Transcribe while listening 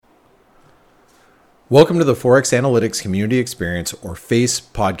Welcome to the Forex Analytics Community Experience, or FACE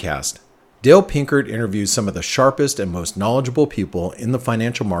podcast. Dale Pinkert interviews some of the sharpest and most knowledgeable people in the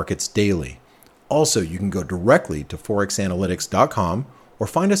financial markets daily. Also, you can go directly to forexanalytics.com or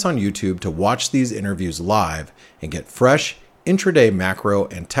find us on YouTube to watch these interviews live and get fresh intraday macro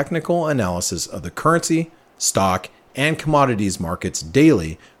and technical analysis of the currency, stock, and commodities markets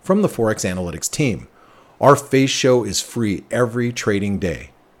daily from the Forex Analytics team. Our FACE show is free every trading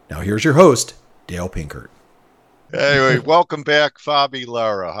day. Now here's your host, Dale Pinkert. Anyway, welcome back, Fabi,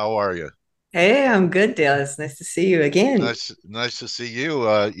 Lara. How are you? Hey, I'm good, Dale. It's nice to see you again. Nice to see you.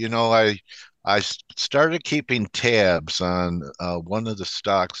 I started keeping tabs on one of the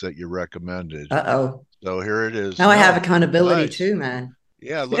stocks that you recommended. Uh-oh. So here it is. Now I have No, accountability nice. too, man.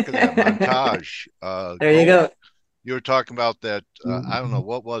 Yeah, look at that montage. There you Gold. go. You were talking about that. I don't know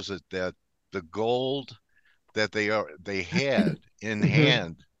what was it that the gold that they had in Mhm.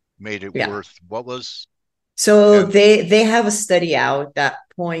 hand made it Yeah. worth what was So yeah, they have a study out that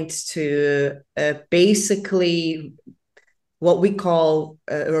points to basically what we call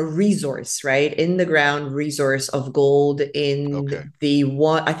a resource, right? In the ground resource of gold okay. in the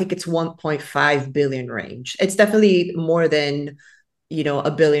I think it's 1.5 billion range. It's definitely more than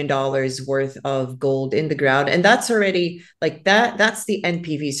 $1 billion worth of gold in the ground, and that's already like that's the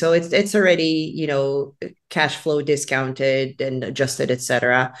NPV, so it's already cash flow discounted and adjusted,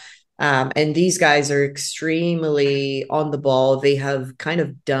 etc. And these guys are extremely on the ball. They have kind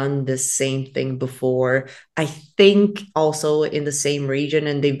of done the same thing before, I think, also in the same region,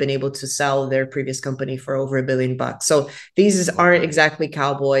 and they've been able to sell their previous company for over $1 billion. So these aren't Okay. exactly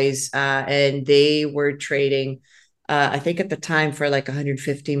cowboys, and they were trading I think at the time for like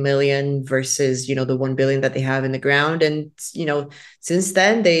 150 million versus the 1 billion that they have in the ground. And since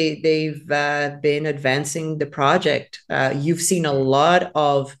then they've been advancing the project. You've seen a Okay. lot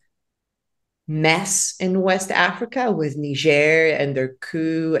of mess in West Africa with Niger and their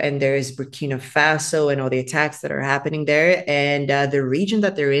coup, and there's Burkina Faso and all the attacks that are happening there. And the region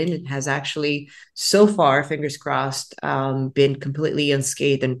that they're in has actually, so far, fingers crossed, been completely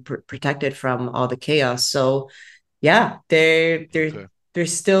unscathed and protected from all the chaos. So yeah, Okay. they're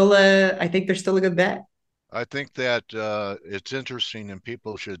still I think they're still a good bet. I think that it's interesting, and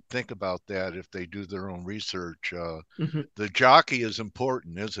people should think about that if they do their own research. Mhm. The jockey is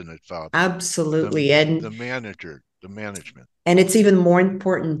important, isn't it, Fabi? The Absolutely. the management. And it's even more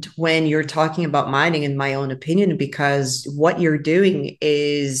important when you're talking about mining, in my own opinion, because what you're doing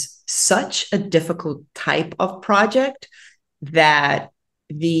is such a difficult type of project that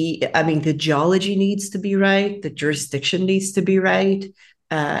the geology needs to be right, the jurisdiction needs to be right,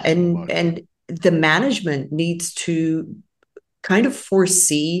 So much. and the management needs to kind of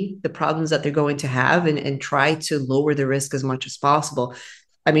foresee the problems that they're going to have, and try to lower the risk as much as possible.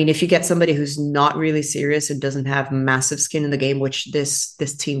 I mean, if you get somebody who's not really serious and doesn't have massive skin in the game, which this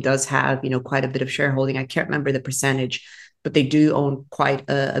team does have, quite a bit of shareholding. I can't remember the percentage, but they do own quite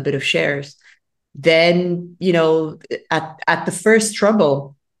a bit of shares. Then, at the first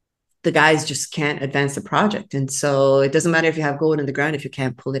trouble, the guys just can't advance the project. And so it doesn't matter if you have gold in the ground, if you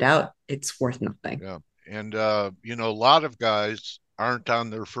can't pull it out, it's worth nothing. Yeah. And a lot of guys aren't on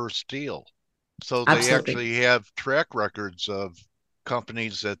their first deal. So they Absolutely. actually have track records of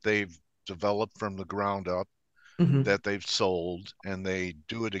companies that they've developed from the ground up Mm-hmm. that they've sold and they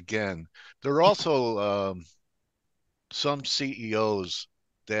do it again. There are also some CEOs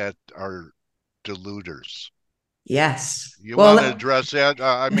that are deluders. Yes. You want to Well, address that?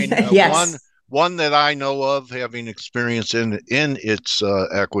 I mean, yes. one that I know of, having experience in its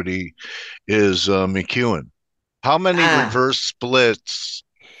equity, is McEwen. How many Ah, reverse splits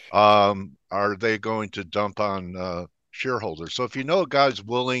are they going to dump on shareholders? So if you know a guy's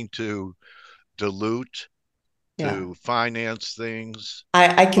willing to dilute yeah. to finance things,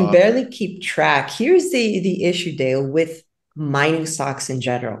 I can uh, barely keep track. Here's the issue, Dale, with mining stocks in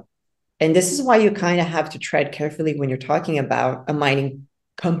general. And this is why you kind of have to tread carefully when you're talking about a mining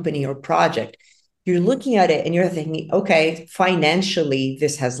company or project. You're looking at it and you're thinking, okay, financially,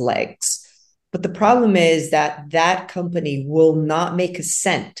 this has legs. But the yeah, problem is that that company will not make a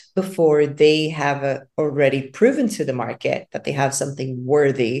cent before they have already proven to the market that they have something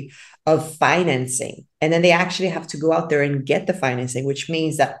worthy of financing. And then they actually have to go out there and get the financing, which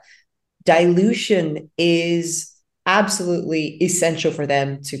means that dilution is absolutely essential for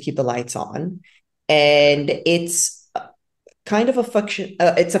them to keep the lights on. okay, And it's kind of a function,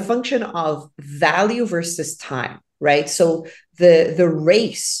 it's a function of value versus time, right? So the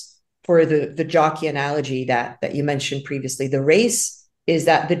race, for the jockey analogy that you mentioned previously, the race is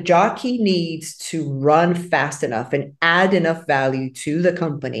that the jockey needs to run fast enough and add enough value to the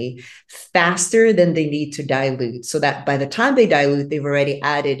company faster than they need to dilute, so that by the time they dilute, they've already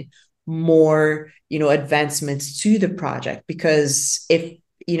added more, advancements to the project. Because if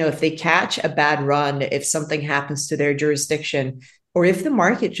they catch a bad run, if something happens to their jurisdiction, or if the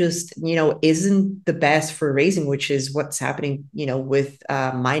market just, isn't the best for raising, which is what's happening, with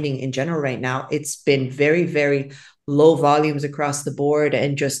mining in general right now. It's been very, very low volumes across the board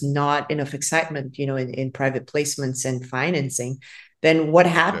and just not enough excitement, in private placements and financing. Then what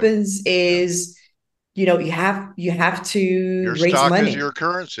happens is, you have to Your raise stock money. is your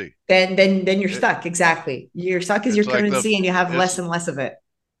currency. Then you're stuck. Exactly. Your stock is your currency, and you have less and less of it.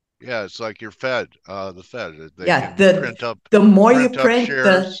 Yeah, it's like your Fed, the Fed. They Yeah, can print up the more you print up print,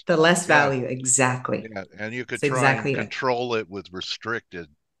 shares. the less Yeah, value. Exactly. yeah, and you could That's try and exactly it. control it with restricted,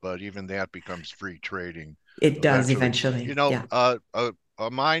 but even that becomes free trading It does eventually. eventually. Yeah. A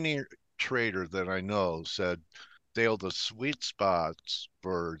mining trader that I know said, Dale, the sweet spots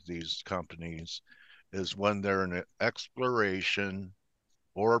for these companies is when they're in exploration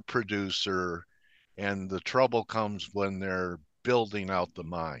or producer, and the trouble comes when they're building out the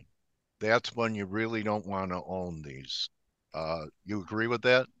mine. That's when you really don't want to own these. You agree with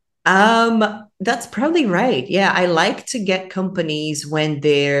that? That's probably right. Yeah, I like to get companies when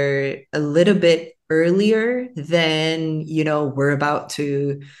they're a little bit earlier than, we're about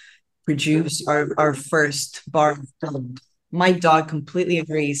to produce our first bar of gold. My dog completely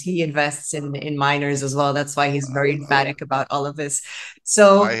agrees. He invests in miners as well. That's why he's very emphatic about all of this. I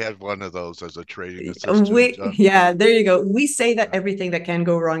So had one of those as a trading assistant. yeah, there you go. We say that everything that can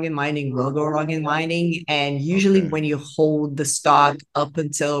go wrong in mining will go wrong in mining. And usually Okay. when you hold the stock up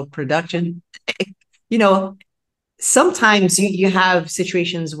until production, you know, sometimes you have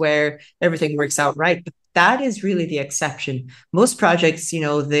situations where everything works out right, but that is really the exception. Most projects,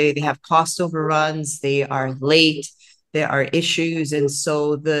 they have cost overruns, they are late, there are issues. And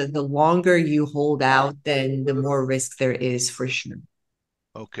so the longer you hold out, then the more risk there is for sure.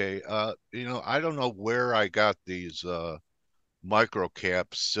 Okay. I don't know where I got these micro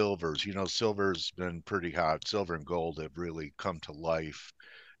cap silvers. Silver's been pretty hot. Silver and gold have really come to life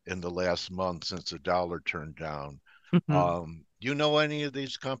in the last month since the dollar turned down. Mhm. You know any of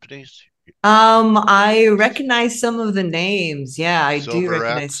these companies? I recognize some of the names. Yeah, I do Silver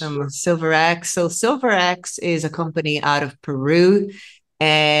recognize X? some of SilverX. So SilverX is a company out of Peru,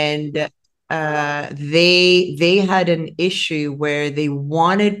 and they had an issue where they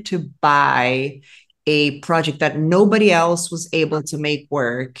wanted to buy a project that nobody else was able to make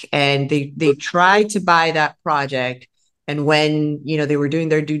work, and they tried to buy that project. And when they were doing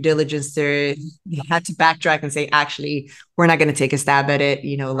their due diligence, they had to backtrack and say, actually, we're not going to take a stab at it,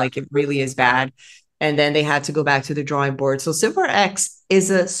 like it really is bad. And then they had to go back to the drawing board. So SilverX is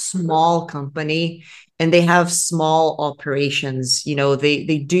a small company and they have small operations.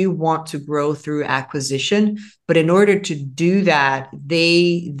 They do want to grow through acquisition, but in order to do that,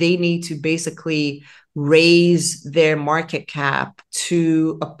 they need to basically raise their market cap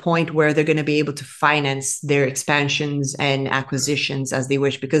to a point where they're going to be able to finance their expansions and acquisitions as they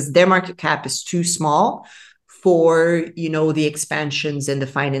wish, because their market cap is too small for the expansions and the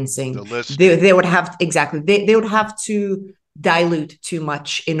financing. The listing. They would have exactly they would have to dilute too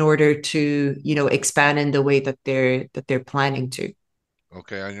much in order to expand in the way that they're planning to.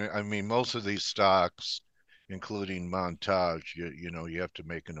 Okay. I mean, most of these stocks, including Montage, you have to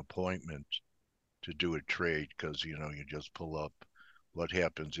make an appointment to do a trade because you just pull up what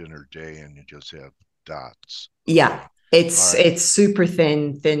happens intraday and you just have dots. Yeah, Okay. All it's right. it's super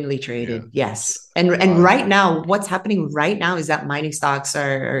thinly Yeah. traded. Yes. And Uh, right now, what's happening right now is that mining stocks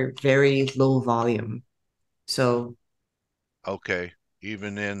are very low volume. So okay.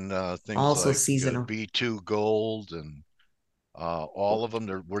 Even in things also like seasonal. B2 Gold and all of them,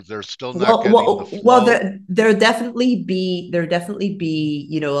 they're still not Well, getting the well, well, flow. there definitely be,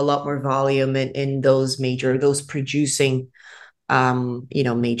 a lot more volume in those producing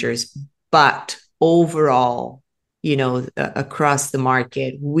majors. But overall, across the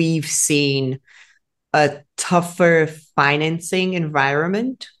market, we've seen a tougher financing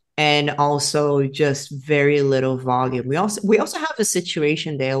environment and also just very little volume. We also have a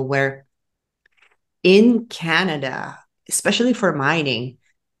situation, Dale, where in Canada, especially for mining,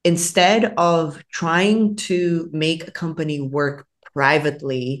 instead of trying to make a company work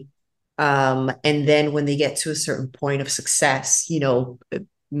privately, and then when they get to a certain point of success,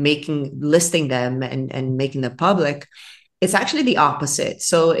 making listing them and making them public, it's actually the opposite.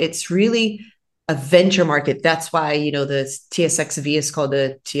 So it's really a venture market. That's why, the TSXV is called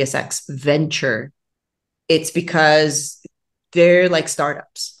the TSX Venture. It's because they're like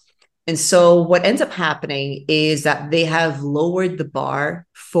startups. And so what ends up happening is that they have lowered the bar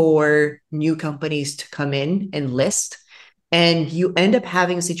for new companies to come in and list. And you end up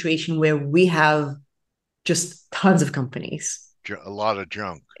having a situation where we have just tons of companies. A lot of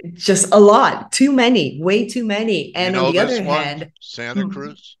junk. Just a lot, too many, way too many. And on the other hand, Santa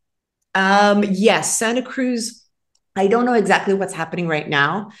Cruz? Yes, Santa Cruz. I don't know exactly what's happening right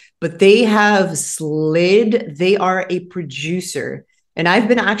now, but they have slid. They are a producer, and I've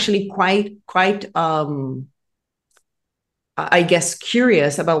been actually quite I guess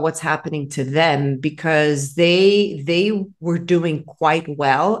curious about what's happening to them, because they were doing quite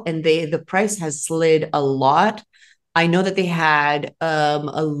well, and the price has slid a lot. I know that they had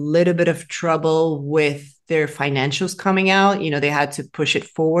a little bit of trouble with their financials coming out. They had to push it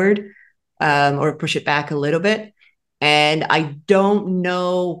forward, or push it back a little bit. And I don't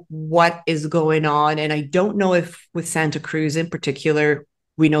know what is going on. And I don't know if with Santa Cruz in particular,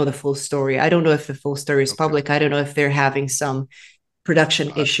 we know the full story. I don't know if the full story is public. I don't know if they're having some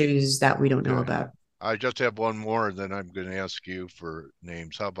production issues that we don't know about. I just have one more, then I'm going to ask you for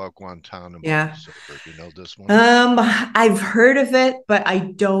names. How about Guantanamo? Yeah. Silver? You know this one? I've heard of it, but I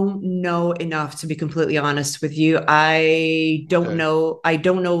don't know enough to be completely honest with you. I don't know. I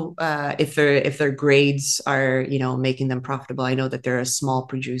don't know if their grades are, making them profitable. I know that they're a small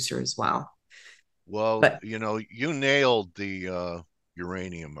producer as well. Well, but, you nailed the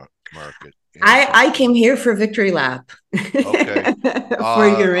uranium market. I came here for Victory Lap. Okay. For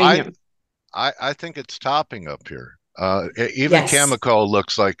uranium. I think it's topping up here. Even Cameco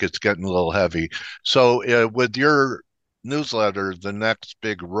looks like it's getting a little heavy. So with your newsletter, The Next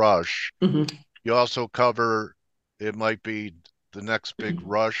Big Rush, you also cover, it might be the next big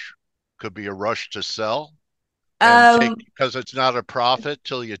rush, could be a rush to sell, because it's not a profit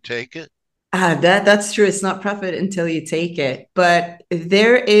till you take it. That's true. It's not profit until you take it. But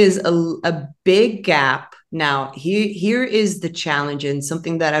there is a big gap. Now, here is the challenge, and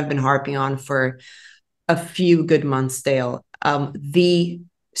something that I've been harping on for a few good months, Dale. The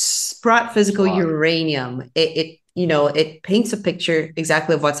Sprott physical uranium, it paints a picture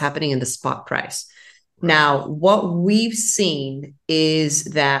exactly of what's happening in the spot price. Right. Now, what we've seen is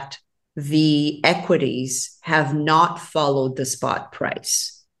that the equities have not followed the spot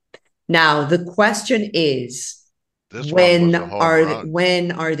price. Now, the question is, when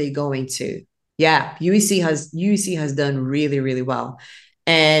are they going to? Yeah, UEC has done really, really well.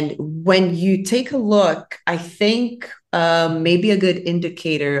 And when you take a look, I think maybe a good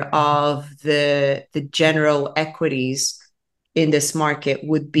indicator of the general equities in this market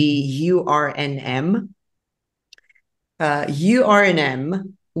would be URNM.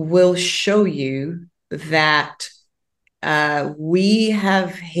 URNM will show you that we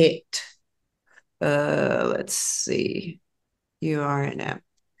have hit, let's see, URNM.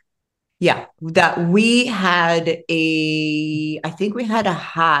 Yeah, that we had I think we had a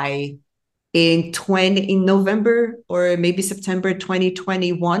high in November or maybe September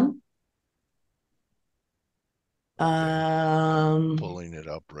 2021. Pulling it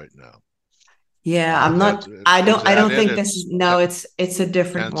up right now. Yeah, I don't think this is, no, it's a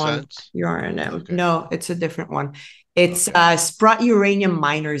different one. Cents? URNM. Okay. No, it's a different one. It's Sprott Uranium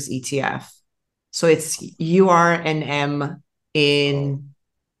Miners ETF. So it's URNM in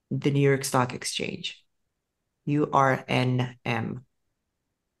the New York Stock Exchange. URNM.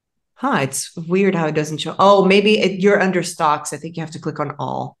 It's weird how it doesn't show. Oh, maybe you're under stocks. I think you have to click on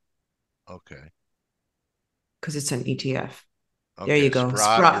all. Okay. Because it's an ETF. Okay. There you go.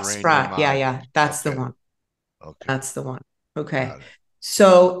 Sprott. Yeah. That's the one. Okay. That's the one. Okay.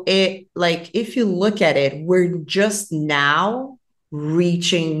 So if you look at it, we're just now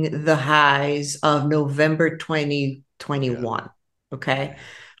reaching the highs of November 2021. Okay.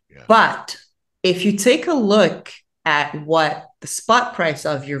 Yeah. But if you take a look at what the spot price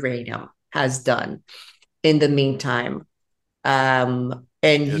of uranium has done in the meantime, and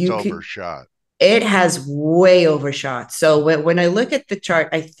it's overshot. It has way overshot. So when I look at the chart,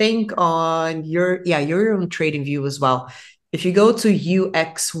 I think on your own trading view as well, if you go to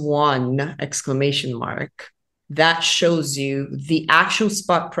UX1 exclamation mark, that shows you the actual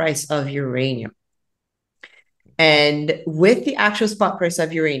spot price of uranium. And with the actual spot price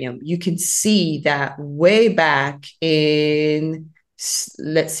of uranium, you can see that way back in,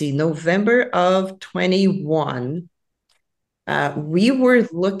 let's see, November of 21, we were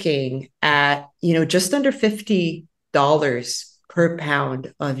looking at, just under $50 per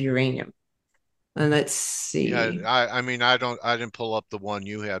pound of uranium. And let's see. Yeah, I didn't pull up the one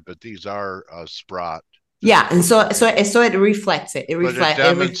you had, but these are Sprott. Yeah, and so it reflects it. It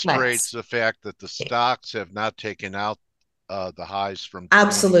demonstrates the fact that the stocks have not taken out the highs from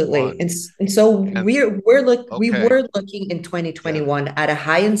Absolutely. 21. And so And we okay, were looking in yeah, 2021 at a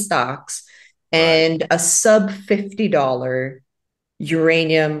high in stocks right, and a sub $50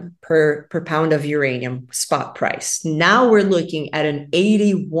 uranium per pound of uranium spot price. Now we're looking at an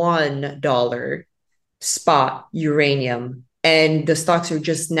 $81 spot uranium, and the stocks are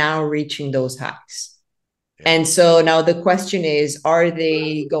just now reaching those highs. yeah, And so now the question is, are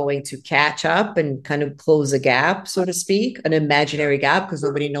they going to catch up and kind of close a gap, so to speak, an yeah, imaginary gap because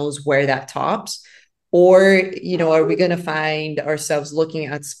nobody knows where that tops? Or, are we going to find ourselves looking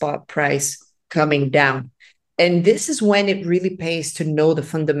at spot price coming down? And this is when it really pays to know the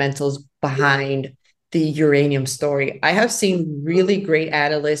fundamentals behind the uranium story. I have seen really great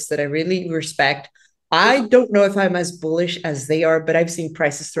analysts that I really respect. I don't know if I'm as bullish as they are, but I've seen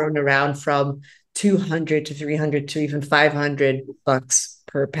prices thrown around from 200 to 300 to even $500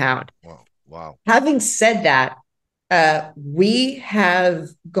 per pound. wow, wow, Having said that, we have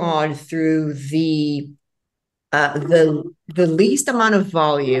gone through the least amount of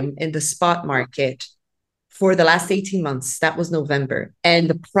volume in the spot market for the last 18 months. That was November, and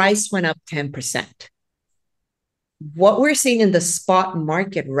the price went up 10%. What we're seeing in the spot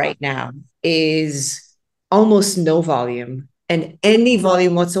market right now is almost no volume, and any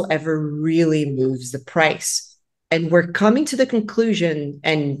volume whatsoever really moves the price. And we're coming to the conclusion,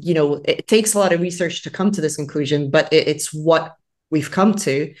 and it takes a lot of research to come to this conclusion, but it's what we've come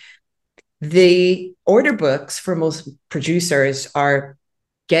to. The order books for most producers are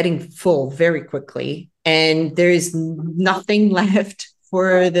getting full very quickly, and there's nothing left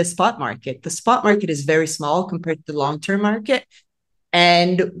for the spot market. The spot market is very small compared to the long-term market.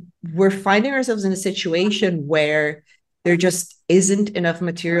 And we're finding ourselves in a situation where there just isn't enough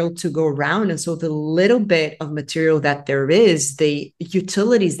material to go around. And so the little bit of material that there is, the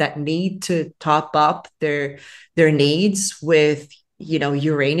utilities that need to top up their needs with,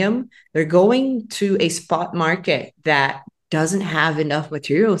 uranium, they're going to a spot market that doesn't have enough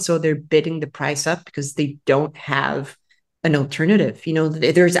material. So they're bidding the price up because they don't have an alternative.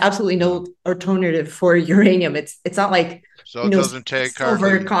 There's absolutely yeah. no alternative for uranium. It's not like, So it doesn't take silver,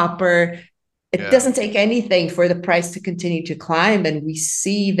 hardly, copper. It yeah, doesn't take anything for the price to continue to climb. And we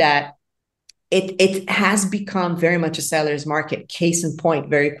see that it has become very much a seller's market. Case in point,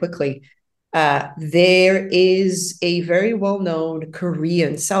 very quickly. There is a very well-known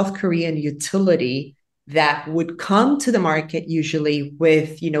South Korean utility that would come to the market usually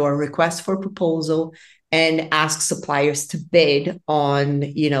with, a request for proposal and ask suppliers to bid on,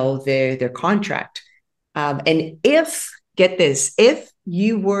 their contract. And get this, if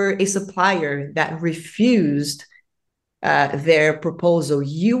you were a supplier that refused their proposal,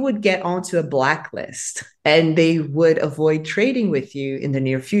 you would get onto a blacklist and they would avoid trading with you in the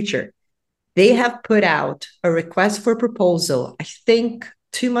near future. They have put out a request for proposal, I think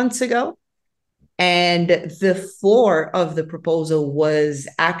 2 months ago, and the floor of the proposal was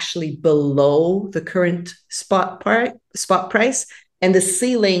actually below the current spot price, and the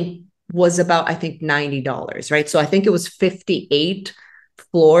ceiling was about, I think, $90, right? So I think it was 58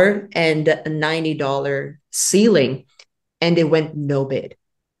 floor and a $90 ceiling, and it went no bid.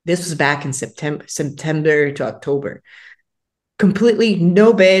 This was back in September to October. Completely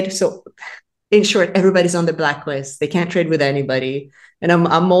no bid. So in short, everybody's on the blacklist. They can't trade with anybody. And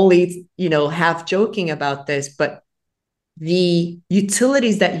I'm only, half joking about this, but the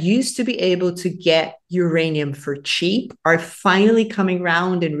utilities that used to be able to get uranium for cheap are finally coming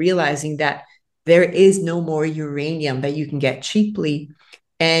around and realizing that there is no more uranium that you can get cheaply.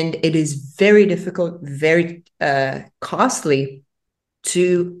 And it is very difficult, very costly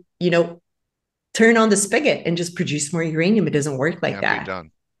to, turn on the spigot and just produce more uranium. It doesn't work like can't be that.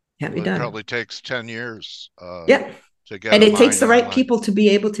 done. Can't be Well, it done. probably takes 10 years Yeah. to get And a it takes mine the right online. people to be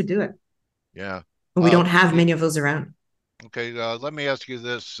able to do it. Yeah. And we don't have many of those around. Okay, let me ask you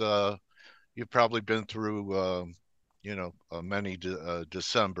this. You've probably been through, many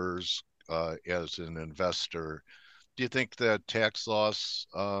Decembers as an investor. Do you think that tax loss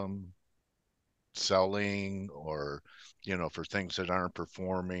selling or, for things that aren't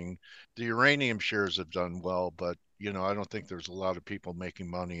performing, the uranium shares have done well, but, I don't think there's a lot of people making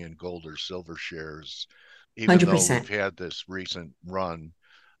money in gold or silver shares, even though we've 100%. had this recent run.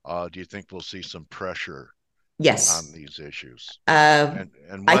 Do you think we'll see some pressure on Yes. these issues? Uh,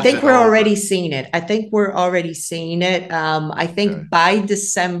 And I when's think it we're already over? seeing it. I Okay. think by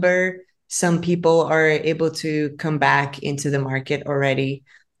December, some people are able to come back into the market already.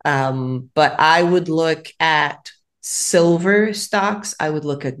 But I would look at silver stocks, I would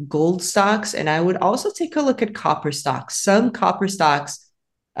look at gold stocks, and I would also take a look at copper stocks. Some copper stocks,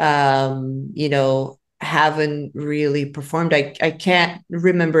 haven't really performed. I can't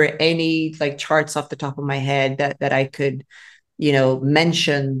remember any like charts off the top of my head that I could,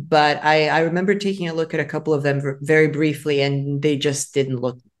 mention, but I remember taking a look at a couple of them very briefly, and they just didn't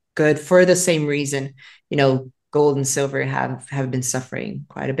look good for the same reason. Gold and silver have been suffering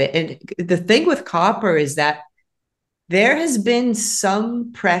quite a bit. And the thing with copper is that there has been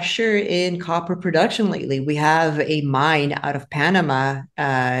some pressure in copper production lately. We have a mine out of Panama.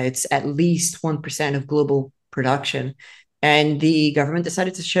 It's at least 1% of global production. And the government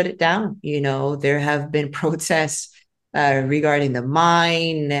decided to shut it down. There have been protests regarding the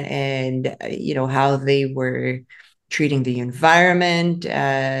mine and, how they were treating the environment.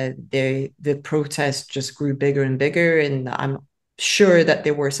 The protests just grew bigger and bigger. And I'm sure that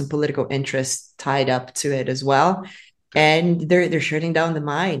there were some political interests tied up to it as well, Okay. and they're shutting down the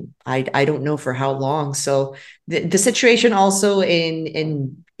mine. I don't know for how long. So the situation also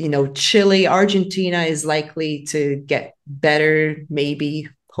in Chile, Argentina is likely to get better, maybe,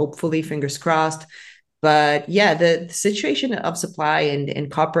 hopefully, fingers crossed. But yeah, the situation of supply and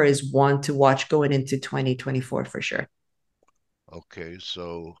copper is one to watch going into 2024 for sure. Okay.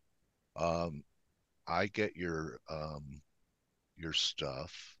 So um, I get your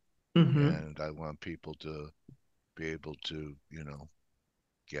stuff, Mm-hmm. and I want people to be able to,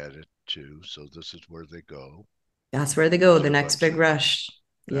 get it too. So this is where they go. That's where they go. What's The your next big website? rush.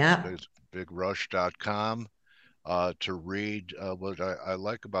 Next Yeah. bigrush.com. To read what I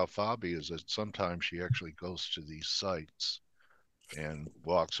like about Fabi is that sometimes she actually goes to these sites and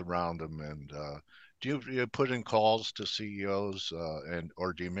walks around them. And do you put in calls to CEOs, and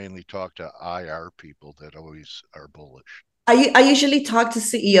or do you mainly talk to IR people that always are bullish? I usually talk to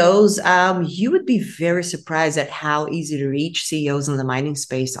CEOs. You would be very surprised at how easy to reach CEOs in the mining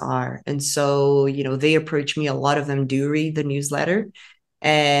space are. And so, they approach me. A lot of them do read the newsletter.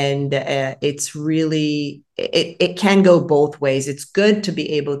 And it's really, it can go both ways. It's good to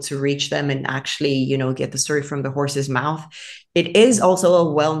be able to reach them and actually, get the story from the horse's mouth. It is also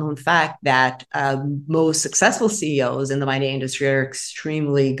a well-known fact that most successful CEOs in the mining industry are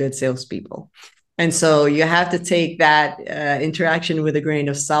extremely good salespeople. And Okay. so you have to take that interaction with a grain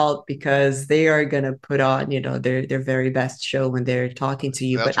of salt, because they are going to put on, their very best show when they're talking to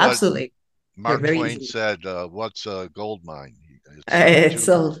you. But That's what absolutely, they're Mark very Twain easy. said. What's a gold mine? It's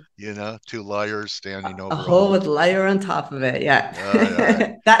It's two liars standing a over a whole with hole. layer on top of it. Yeah, All right, all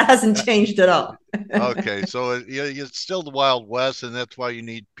right. that hasn't Uh, changed at all. okay, so it's still the Wild West, and that's why you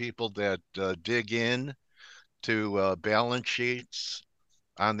need people that dig in to balance sheets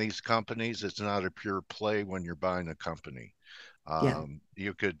on these companies. It's not a pure play when you're buying a company. Yeah,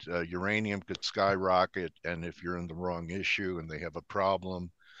 You could uranium could skyrocket, and if you're in the wrong issue and they have a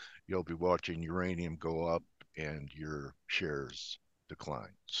problem, you'll be watching uranium go up and your shares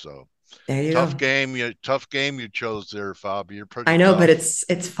decline. So there you tough go. game. Tough game you chose there, Fabi. You're I pretty know, but tough.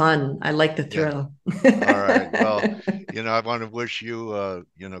 it's fun. I like the Yeah. thrill. All right. Well, I want to wish you,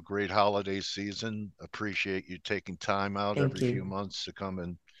 great holiday season. Appreciate you taking time out Thank every few you. months to come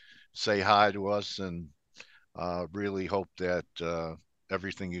and say hi to us, and really hope that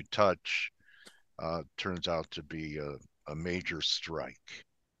everything you touch turns out to be a major strike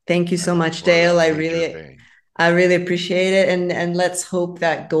Thank you so much, or a Dale. major vein. I really appreciate it. And let's hope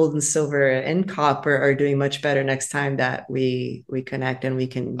that gold and silver and copper are doing much better next time that we connect, and we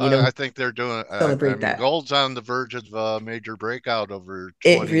can, I think they're doing. I celebrate mean, that. gold's on the verge of a major breakout over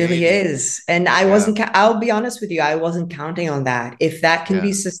It really 2080. is. And Yeah, I'll be honest with you, I wasn't counting on that. If that can be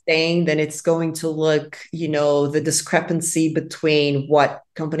yeah. sustained, then it's going to look, the discrepancy between what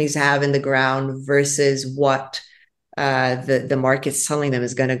companies have in the ground versus what the market's telling them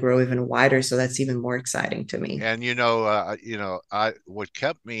is going to grow even wider. So that's even more exciting to me. And I what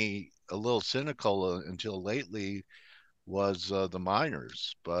kept me a little cynical until lately was the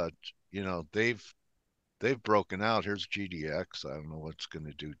miners, but they've broken out. Here's GDX. I don't know what's going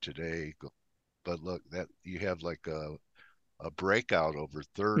to do today, but look, that you have like a breakout over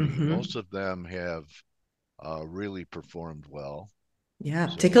 30. Mm-hmm. Most of them have really performed well. Yeah.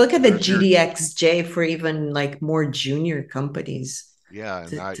 Take a So look at the there's your GDXJ for even like more junior companies yeah,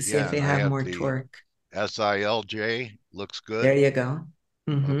 to see if they and I have have more the torque. SILJ looks There good. you go.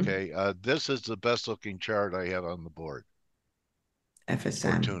 Mm-hmm. Okay, this is the best looking chart I have on the board.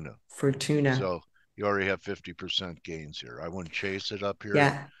 FSM, Fortuna. Fortuna. So you already have 50% gains here. I wouldn't chase it up here,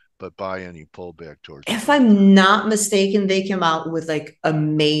 Yeah. but buy any pullback towards If I'm 2030. not mistaken, they came out with like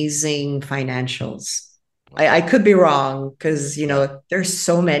amazing financials. I Okay. could be wrong, because Yeah. there's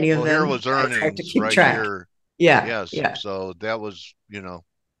so many of Well, here them. was It's hard to earnings keep right track. here. Yeah, Yes. yeah. So that was,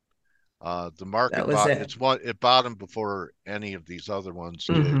 The That market was bot it. it bottomed before any of these other ones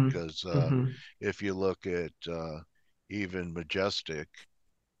did, Mm-hmm. because Mm-hmm. if you look at even Majestic,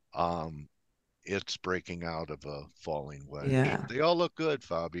 um, it's breaking out of a falling wedge. Yeah. They all look good,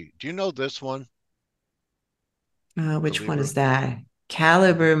 Fabi. Do you know this one, Which one Caliber? is that?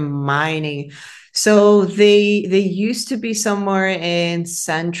 Caliber Mining. So they used to be somewhere in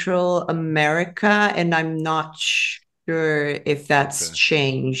Central America, and I'm not sure if that's Okay.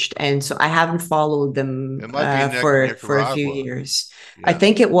 changed. And so I haven't followed them It might be for a few Nicaragua. years. I Yeah.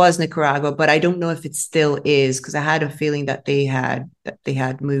 think it was Nicaragua, but I don't know if it still is because I had a feeling that they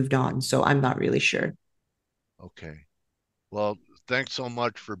had moved on. So I'm not really sure. Okay. Well, thanks so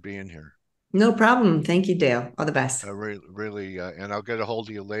much for being here. No problem. Thank you, Dale. All the best. Really, and I'll get a hold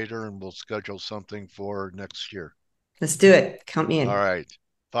of you later and we'll schedule something for next year. Let's do it. Count me All in. right.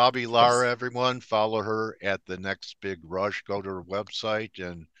 Fabi Of Lara, course. everyone, follow her at the Next Big Rush. Go to her website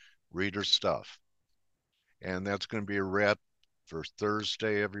and read her stuff. And that's going to be a wrap for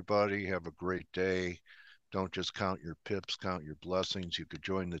Thursday, everybody. Have a great day. Don't just count your pips, count your blessings. You could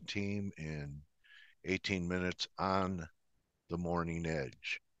join the team in 18 minutes on the morning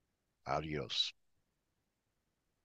edge. Adios.